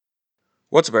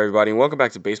What's up, everybody, and welcome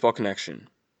back to Baseball Connection.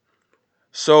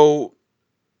 So,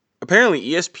 apparently,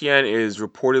 ESPN is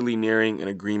reportedly nearing an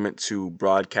agreement to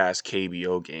broadcast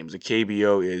KBO games. The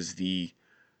KBO is the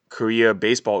Korea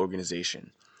Baseball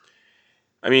Organization.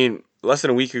 I mean, less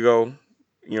than a week ago,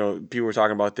 people were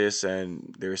talking about this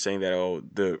and they were saying that,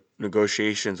 the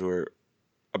negotiations were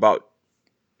about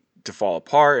to fall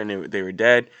apart and they were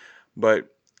dead.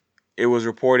 But it was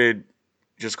reported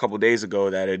just a couple days ago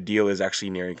that a deal is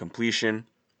actually nearing completion.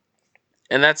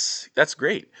 And that's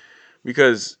great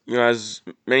because as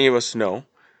many of us know,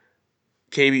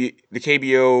 the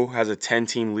KBO has a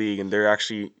 10-team league, and they're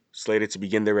actually slated to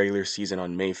begin their regular season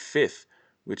on May 5th,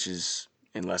 which is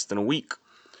in less than a week.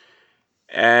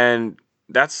 And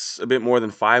that's a bit more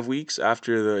than 5 weeks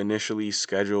after the initially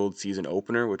scheduled season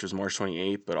opener, which was March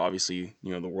 28th. But obviously,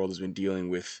 the world has been dealing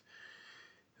with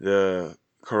the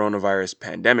coronavirus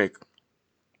pandemic.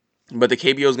 But the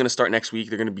KBO is going to start next week.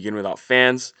 They're going to begin without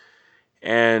fans.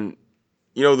 And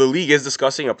the league is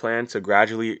discussing a plan to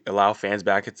gradually allow fans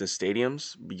back into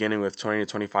stadiums, beginning with 20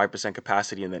 to 25%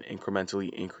 capacity and then incrementally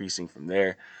increasing from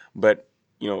there. But,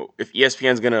 if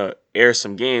ESPN is going to air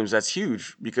some games, that's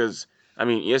huge because,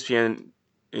 ESPN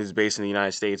is based in the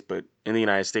United States, but in the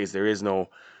United States, there is no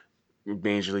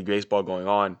Major League Baseball going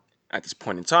on at this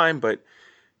point in time. But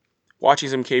watching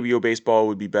some KBO baseball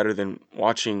would be better than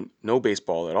watching no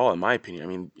baseball at all, in my opinion. I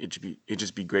mean, it'd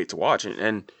just be great to watch.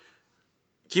 And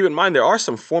keep in mind, there are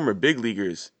some former big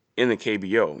leaguers in the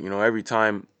KBO. Every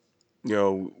time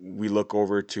we look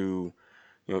over to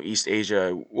East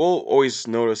Asia, we'll always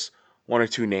notice one or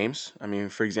two names. I mean,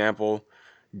 for example,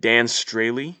 Dan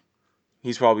Straley.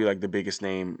 He's probably like the biggest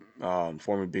name,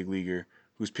 former big leaguer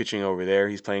who's pitching over there.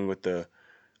 He's playing with the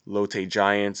Lotte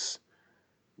Giants.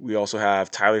 We also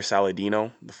have Tyler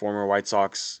Saladino, the former White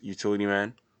Sox utility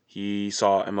man. He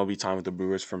saw MLB time with the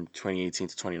Brewers from 2018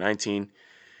 to 2019.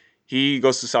 He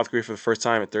goes to South Korea for the first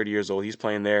time at 30 years old. He's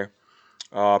playing there.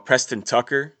 Preston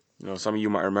Tucker, some of you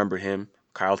might remember him.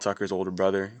 Kyle Tucker's older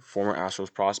brother, former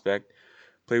Astros prospect,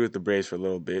 played with the Braves for a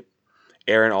little bit.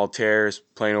 Aaron Altair is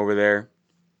playing over there.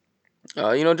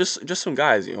 Just some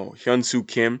guys. Hyun Soo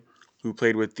Kim, who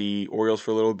played with the Orioles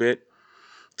for a little bit.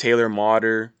 Taylor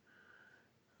Motter,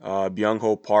 Byung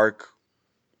Ho Park,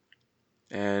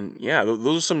 and yeah,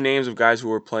 those are some names of guys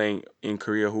who are playing in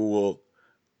Korea who will,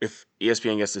 if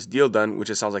ESPN gets this deal done,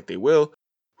 which it sounds like they will,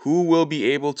 who will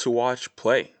be able to watch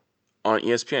play on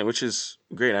ESPN, which is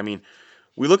great. I mean,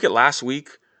 we look at last week,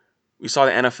 we saw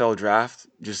the NFL draft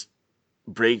just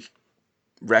break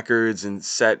records and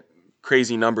set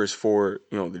crazy numbers for,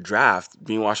 the draft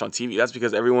being watched on TV. That's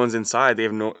because everyone's inside. They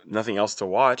have nothing else to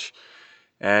watch.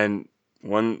 And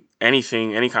when any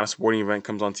kind of sporting event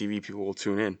comes on TV, people will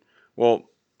tune in. Well,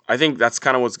 I think that's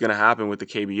kind of what's going to happen with the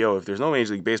KBO. If there's no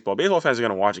Major League Baseball, baseball fans are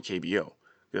going to watch a KBO.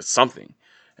 It's something,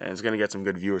 and it's going to get some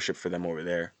good viewership for them over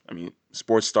there. I mean,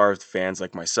 sports starved fans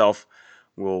like myself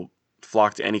will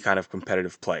flock to any kind of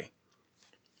competitive play,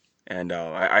 and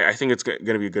I think it's going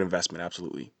to be a good investment.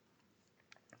 Absolutely.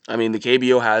 I mean, the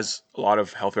KBO has a lot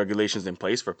of health regulations in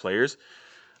place for players.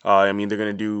 They're going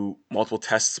to do multiple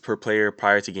tests per player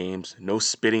prior to games. No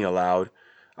spitting allowed.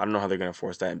 I don't know how they're going to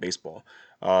force that in baseball.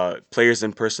 Players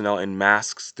and personnel in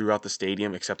masks throughout the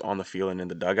stadium, except on the field and in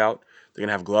the dugout. They're going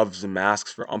to have gloves and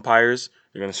masks for umpires.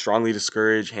 They're going to strongly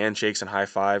discourage handshakes and high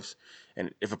fives.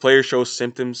 And if a player shows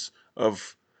symptoms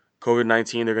of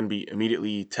COVID-19, they're going to be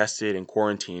immediately tested and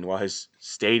quarantined, while his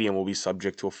stadium will be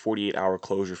subject to a 48-hour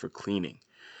closure for cleaning.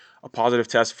 A positive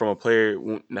test from a player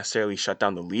won't necessarily shut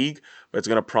down the league, but it's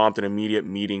going to prompt an immediate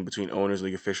meeting between owners,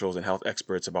 league officials, and health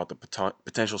experts about the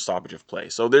potential stoppage of play.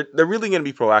 So they're really going to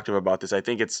be proactive about this. I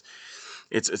think it's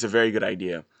a very good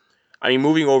idea. I mean,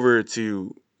 moving over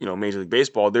to Major League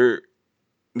Baseball, there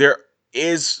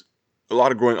is a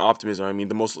lot of growing optimism. I mean,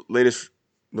 the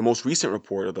most recent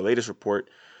report, or the latest report,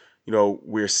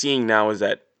 we're seeing now is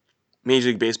that Major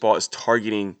League Baseball is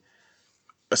targeting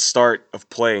a start of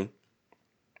play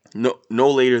no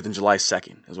later than July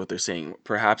 2nd, is what they're saying,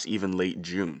 perhaps even late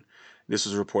June. This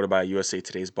was reported by USA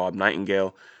Today's Bob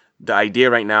Nightingale. The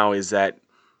idea right now is that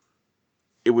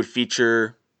it would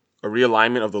feature a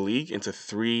realignment of the league into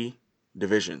three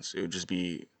divisions. It would just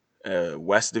be a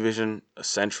West division, a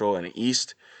Central, and an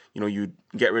East. You'd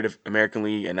get rid of American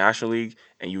League and National League,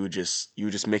 and you would just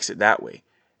mix it that way.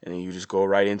 And then you just go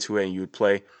right into it, and you would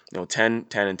play, 10,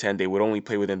 10, and 10. They would only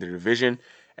play within their division,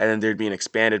 and then there'd be an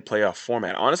expanded playoff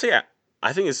format. Honestly,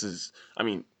 I think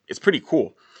it's pretty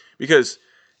cool because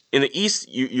in the East,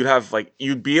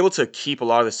 you'd be able to keep a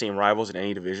lot of the same rivals in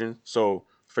any division. So,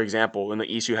 for example, in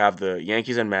the East, you have the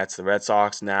Yankees and Mets, the Red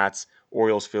Sox, Nats,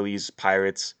 Orioles, Phillies,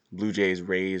 Pirates, Blue Jays,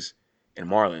 Rays, and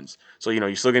Marlins. So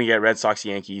you're still gonna get Red Sox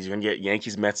Yankees. You're gonna get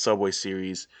Yankees Mets Subway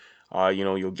Series.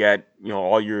 You'll get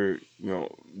all your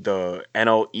the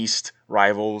NL East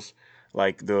rivals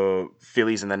like the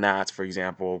Phillies and the Nats, for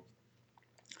example,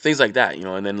 things like that.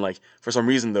 And then like for some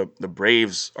reason the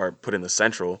Braves are put in the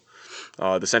Central.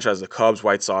 The Central has the Cubs,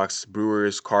 White Sox,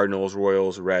 Brewers, Cardinals,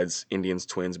 Royals, Reds, Indians,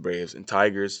 Twins, Braves, and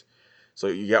Tigers. So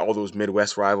you get all those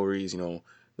Midwest rivalries.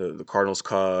 The Cardinals,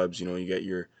 Cubs. You get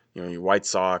your White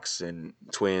Sox and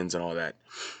Twins and all that.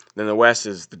 Then the West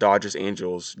is the Dodgers,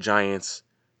 Angels, Giants,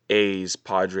 A's,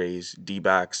 Padres,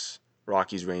 D-backs,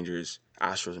 Rockies, Rangers,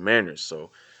 Astros, and Mariners.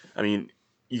 So, I mean,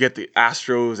 you get the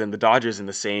Astros and the Dodgers in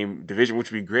the same division,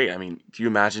 which would be great. I mean, can you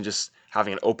imagine just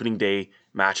having an opening day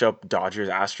matchup, Dodgers,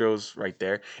 Astros, right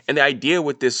there? And the idea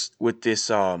with this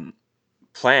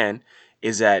plan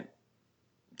is that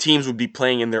teams would be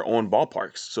playing in their own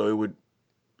ballparks, so it would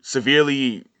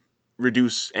severely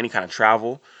reduce any kind of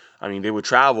travel. I mean, they would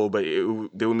travel, but they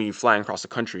wouldn't be flying across the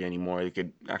country anymore. They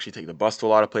could actually take the bus to a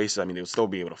lot of places. I mean, they would still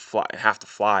be able to fly, have to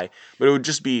fly, but it would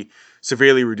just be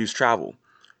severely reduced travel.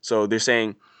 So they're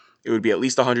saying it would be at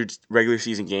least 100 regular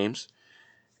season games,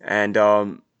 and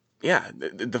yeah,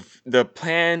 the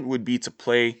plan would be to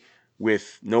play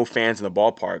with no fans in the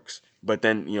ballparks, but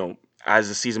then as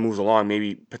the season moves along,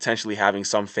 maybe potentially having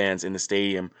some fans in the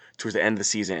stadium towards the end of the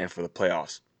season and for the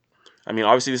playoffs. I mean,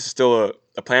 obviously this is still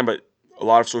a plan, but a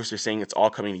lot of sources are saying it's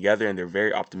all coming together, and they're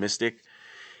very optimistic.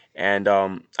 And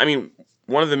I mean,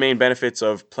 one of the main benefits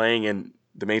of playing in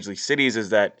the major league cities is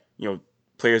that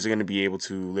players are going to be able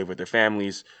to live with their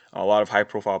families. A lot of high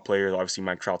profile players, obviously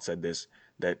Mike Trout said this,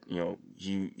 that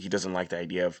he doesn't like the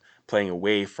idea of playing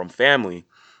away from family,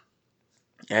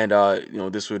 and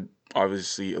this would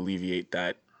obviously alleviate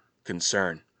that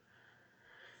concern.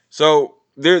 So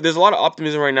there's a lot of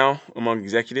optimism right now among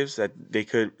executives that they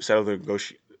could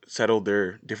settle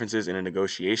their differences in a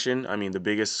negotiation. I mean, the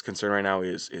biggest concern right now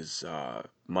is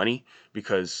money,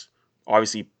 because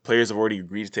obviously players have already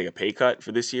agreed to take a pay cut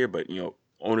for this year, but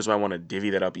owners might want to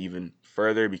divvy that up even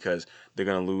further because they're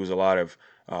going to lose a lot of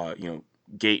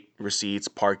gate receipts,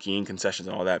 parking, concessions,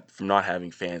 and all that from not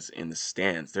having fans in the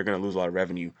stands. They're going to lose a lot of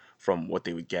revenue from what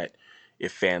they would get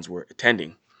if fans were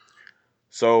attending.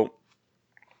 So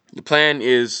the plan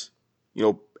is,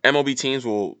 MLB teams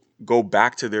will go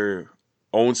back to their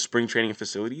own spring training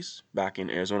facilities back in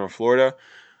Arizona or Florida.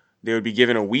 They would be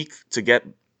given a week to get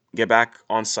back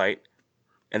on site,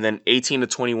 and then 18 to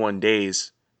 21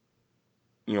 days,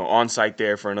 on site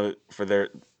there for their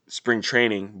spring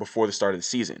training before the start of the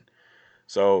season.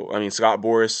 So, I mean, Scott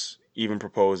Boras even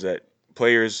proposed that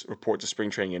players report to spring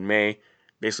training in May,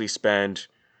 basically spend,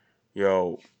 you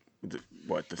know, the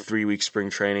 3 week spring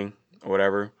training or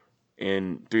whatever,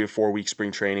 in 3 to 4 week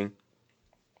spring training,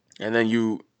 and then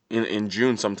in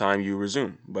June sometime you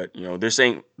resume. But they're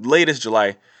saying latest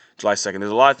July 2nd.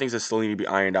 There's a lot of things that still need to be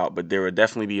ironed out, but there would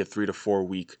definitely be a 3 to 4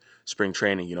 week spring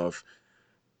training.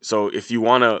 If you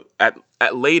want to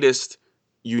at latest,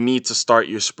 you need to start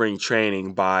your spring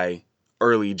training by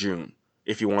early June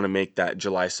if you want to make that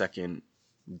July 2nd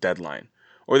deadline.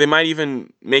 Or they might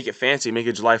even make it fancy, make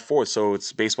it July 4th, so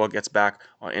it's baseball gets back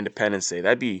on Independence Day.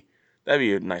 That'd be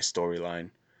a nice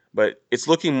storyline. But it's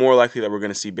looking more likely that we're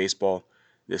going to see baseball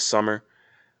this summer.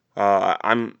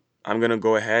 I'm gonna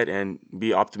go ahead and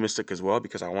be optimistic as well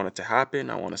because I want it to happen.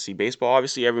 I want to see baseball.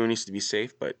 Obviously, everyone needs to be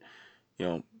safe, but you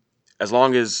know, as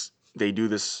long as they do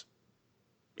this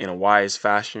in a wise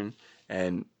fashion,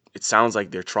 and it sounds like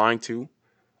they're trying to,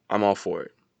 I'm all for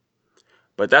it.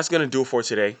 But that's gonna do it for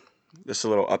today. Just a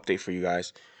little update for you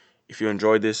guys. If you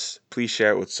enjoyed this, please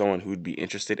share it with someone who'd be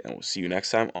interested, and we'll see you next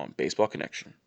time on Baseball Connection.